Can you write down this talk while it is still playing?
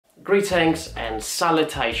Greetings and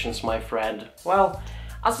salutations, my friend. Well,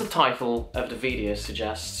 as the title of the video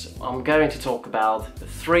suggests, I'm going to talk about the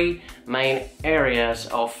three main areas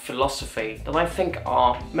of philosophy that I think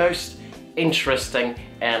are most interesting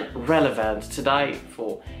and relevant today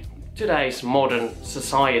for today's modern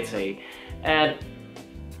society. And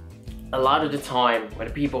a lot of the time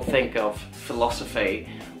when people think of philosophy,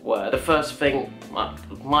 well, the first thing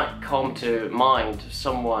might come to mind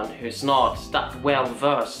someone who's not that well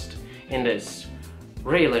versed in this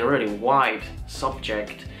really wide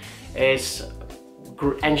subject is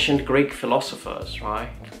ancient Greek philosophers, right?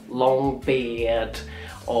 Long beard,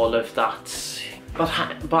 all of that.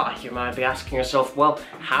 But you might be asking yourself, well,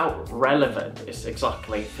 how relevant is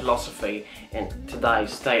exactly philosophy in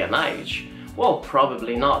today's day and age? Well,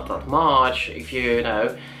 probably not that much if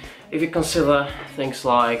you consider things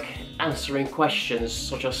like answering questions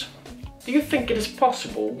such as, do you think it is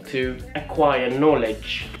possible to acquire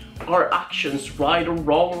knowledge? Are actions right or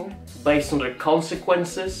wrong based on their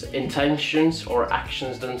consequences, intentions, or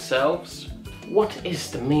actions themselves? What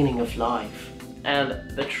is the meaning of life?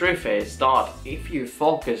 And the truth is that if you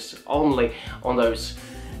focus only on those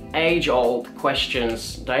age-old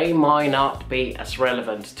questions, they might not be as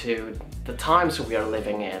relevant to the times we are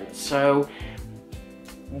living in. So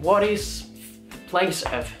what is the place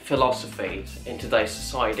of philosophy in today's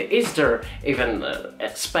society? Is there even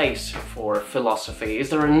a space for philosophy? Is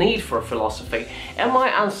there a need for philosophy? And my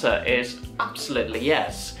answer is absolutely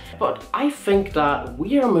yes. But I think that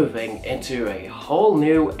we are moving into a whole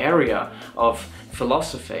new area of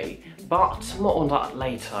philosophy, but more on that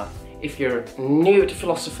later. If you're new to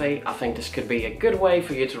philosophy, I think this could be a good way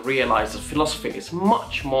for you to realize that philosophy is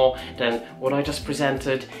much more than what I just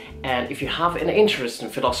presented. And if you have an interest in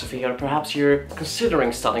philosophy, or perhaps you're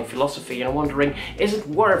considering studying philosophy and wondering, is it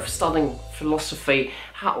worth studying philosophy?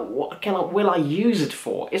 Will I use it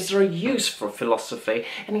for? Is there a use for philosophy?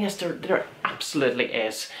 And yes, there absolutely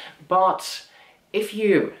is. But if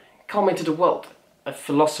you come into the world of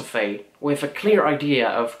philosophy with a clear idea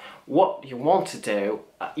of what you want to do,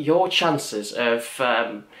 your chances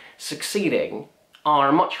of succeeding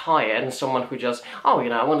are much higher than someone who just, I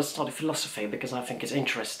want to study philosophy because I think it's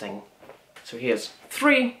interesting. So here's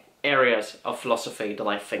three areas of philosophy that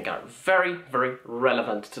I think are very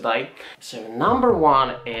relevant today. So number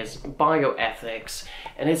one is bioethics,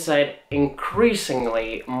 and it's an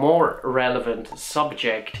increasingly more relevant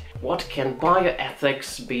subject. What can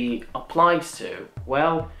bioethics be applied to?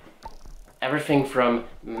 Well, everything from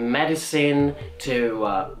medicine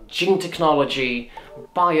to gene technology,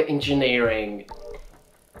 bioengineering,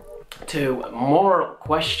 to moral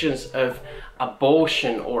questions of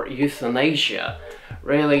abortion or euthanasia.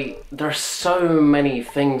 Really, there's so many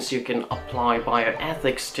things you can apply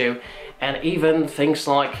bioethics to, and even things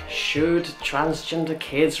like, should transgender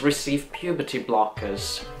kids receive puberty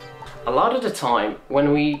blockers? A lot of the time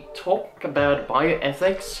when we talk about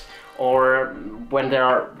bioethics, or when there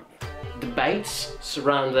are debates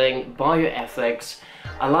surrounding bioethics,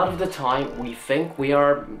 a lot of the time we think we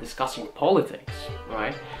are discussing politics,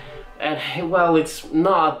 right? And well, it's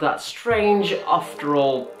not that strange. After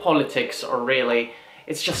all, politics are really,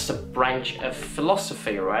 it's just a branch of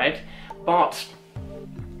philosophy, right? But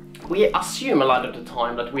we assume a lot of the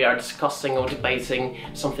time that we are discussing or debating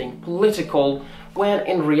something political, when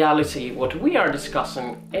in reality what we are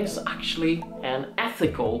discussing is actually an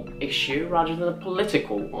ethical issue rather than a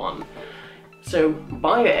political one. So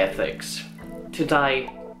bioethics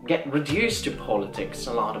today get reduced to politics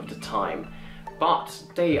a lot of the time, but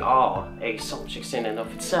they are a subject in and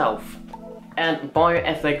of itself. And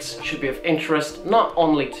bioethics should be of interest not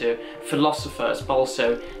only to philosophers but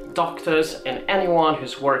also doctors and anyone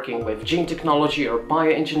who's working with gene technology or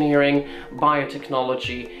bioengineering,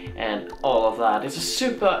 biotechnology, and all of that. It's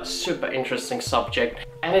a super interesting subject,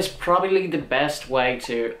 and it's probably the best way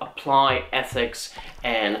to apply ethics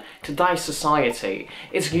in today's society.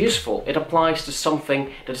 It's useful, it applies to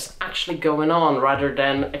something that is actually going on rather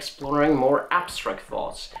than exploring more abstract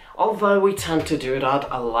thoughts, although we tend to do that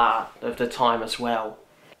a lot of the time as well.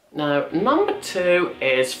 Now, number two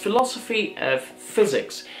is philosophy of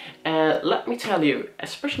physics. Let me tell you,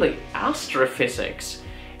 especially astrophysics,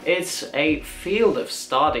 it's a field of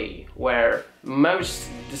study where most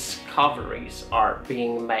discoveries are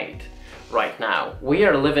being made right now. We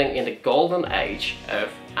are living in the golden age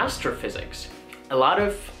of astrophysics. A lot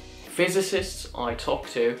of physicists I talk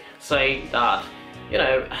to say that,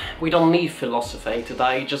 we don't need philosophy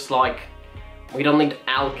today, just like we don't need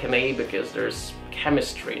alchemy because there's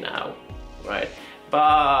chemistry now, right?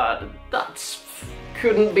 But that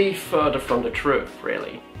couldn't be further from the truth,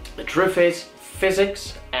 really. The truth is,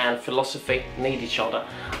 physics and philosophy need each other.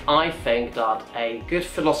 I think that a good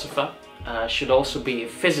philosopher should also be a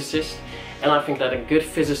physicist, and I think that a good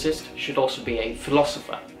physicist should also be a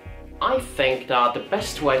philosopher. I think that the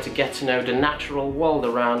best way to get to know the natural world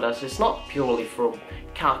around us is not purely through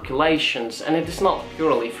calculations, and it is not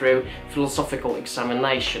purely through philosophical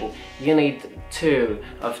examination. You need two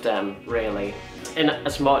of them, really. In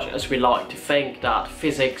as much as we like to think that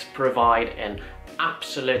physics provide an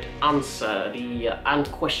absolute answer, the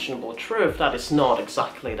unquestionable truth, that is not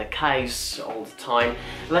exactly the case all the time.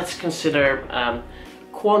 Let's consider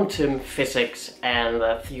quantum physics and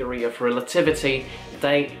the theory of relativity.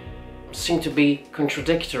 They seem to be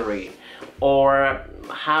contradictory, or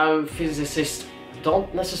how physicists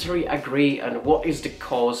don't necessarily agree on what is the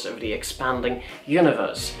cause of the expanding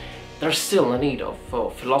universe. There's still a need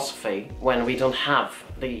for philosophy when we don't have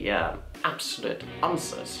the absolute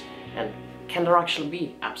answers. And can there actually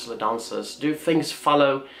be absolute answers? Do things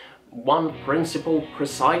follow one principle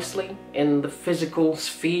precisely in the physical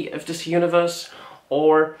sphere of this universe?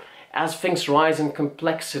 Or as things rise in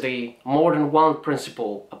complexity, more than one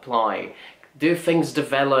principle apply? Do things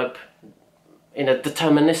develop in a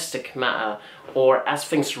deterministic manner? Or as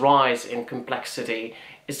things rise in complexity,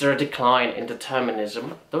 is there a decline in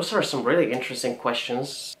determinism? Those are some really interesting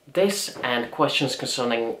questions. This and questions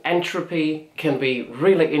concerning entropy can be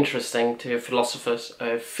really interesting to philosophers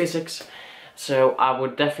of physics. So I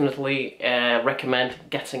would definitely recommend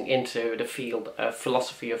getting into the field of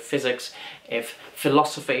philosophy of physics if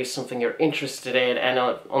philosophy is something you're interested in, and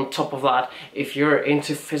on top of that, if you're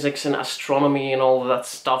into physics and astronomy and all of that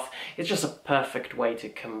stuff, it's just a perfect way to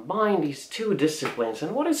combine these two disciplines.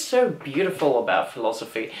 And what is so beautiful about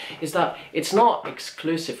philosophy is that it's not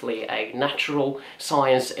exclusively a natural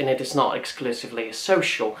science, and it is not exclusively a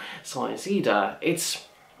social science either. It's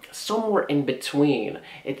somewhere in between.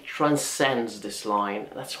 It transcends this line.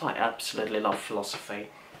 That's why I absolutely love philosophy.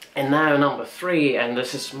 And now number 3, and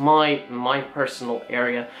this is my personal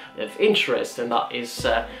area of interest, and that is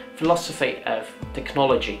philosophy of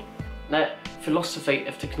technology. Now, philosophy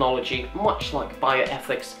of technology, much like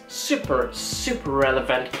bioethics, super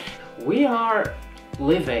relevant. We are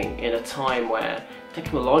living in a time where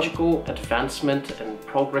technological advancement and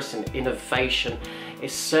progress and innovation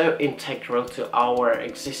is so integral to our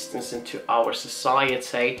existence and to our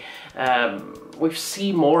society. We've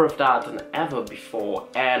seen more of that than ever before,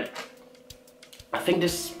 and I think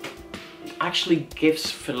this actually gives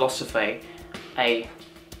philosophy a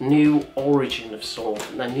new origin of sort,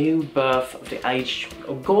 a new birth of the age,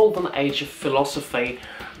 a golden age of philosophy,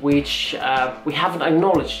 which we haven't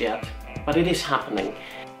acknowledged yet, but it is happening.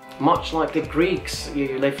 Much like the Greeks,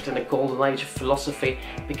 you lived in a golden age of philosophy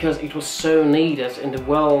because it was so needed in the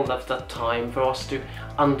world of that time for us to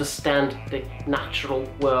understand the natural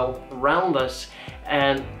world around us,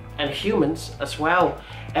 and humans as well.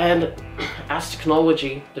 And as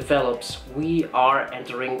technology develops, we are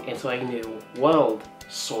entering into a new world,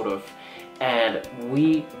 sort of, and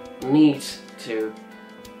we need to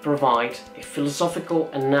provide a philosophical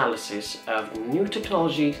analysis of new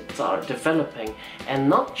technologies that are developing, and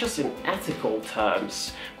not just in ethical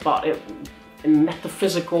terms, but in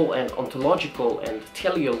metaphysical and ontological and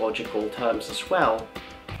teleological terms as well.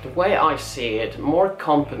 The way I see it, more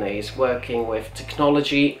companies working with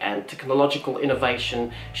technology and technological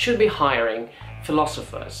innovation should be hiring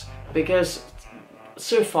philosophers, because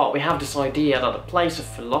so far we have this idea that the place of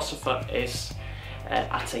philosopher is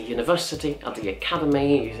at a university, at the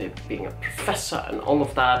academy, being a professor and all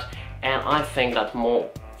of that, and I think that more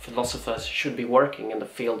philosophers should be working in the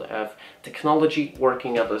field of technology,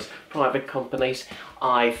 working at those private companies.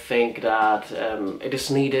 I think that it is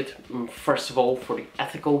needed, first of all, for the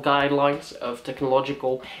ethical guidelines of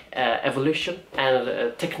technological evolution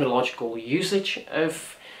and technological usage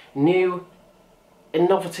of new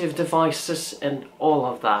innovative devices and all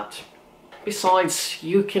of that. Besides,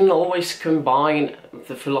 you can always combine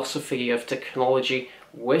the philosophy of technology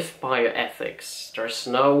with bioethics. There's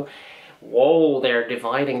no wall there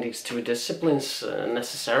dividing these two disciplines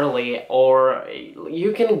necessarily, or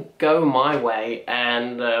you can go my way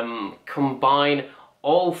and combine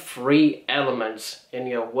all 3 elements in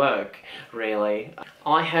your work, really.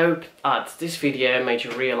 I hope that this video made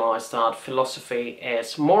you realize that philosophy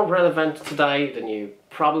is more relevant today than you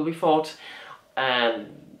probably thought,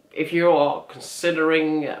 and if you are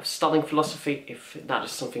considering studying philosophy, if that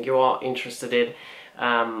is something you are interested in,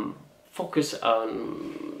 focus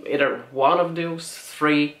on either one of those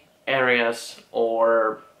 3 areas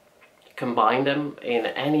or combine them in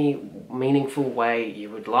any meaningful way you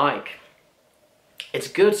would like. It's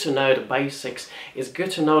good to know the basics, it's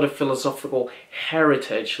good to know the philosophical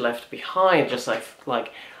heritage left behind, just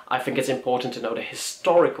like I think it's important to know the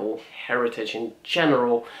historical heritage in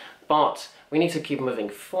general, but we need to keep moving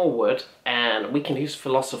forward, and we can use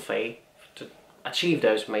philosophy to achieve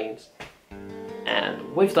those means.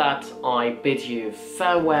 And with that, I bid you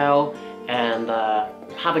farewell, and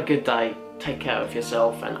have a good day, take care of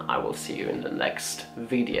yourself, and I will see you in the next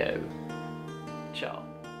video. Ciao.